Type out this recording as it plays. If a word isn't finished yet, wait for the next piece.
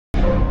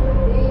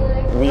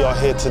We are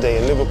here today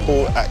in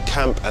Liverpool at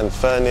Camp and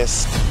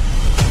Furnace.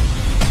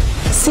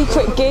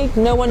 Secret gig,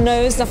 no one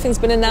knows, nothing's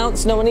been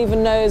announced, no one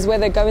even knows where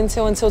they're going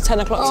to until 10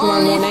 o'clock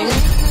tomorrow morning.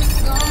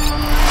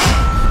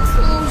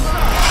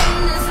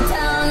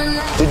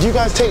 Did you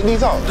guys take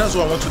these out? That's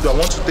what I want to do. I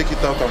want to take it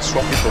out and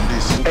swap it from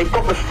this. They've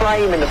got the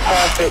frame in the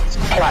perfect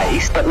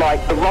place, but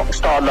like the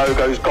Rockstar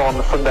logo's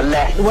gone from the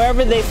left.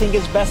 Wherever they think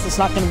is best, it's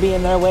not going to be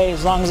in their way.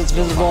 As long as it's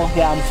visible,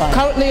 yeah, I'm fine.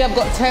 Currently, I've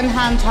got 10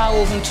 hand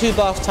towels and 2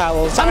 bath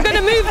towels. I'm going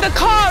to move the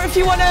car if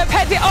you want to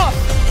pet it off.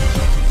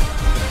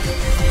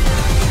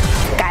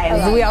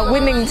 Guys, we are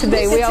winning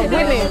today. We are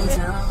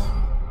winning.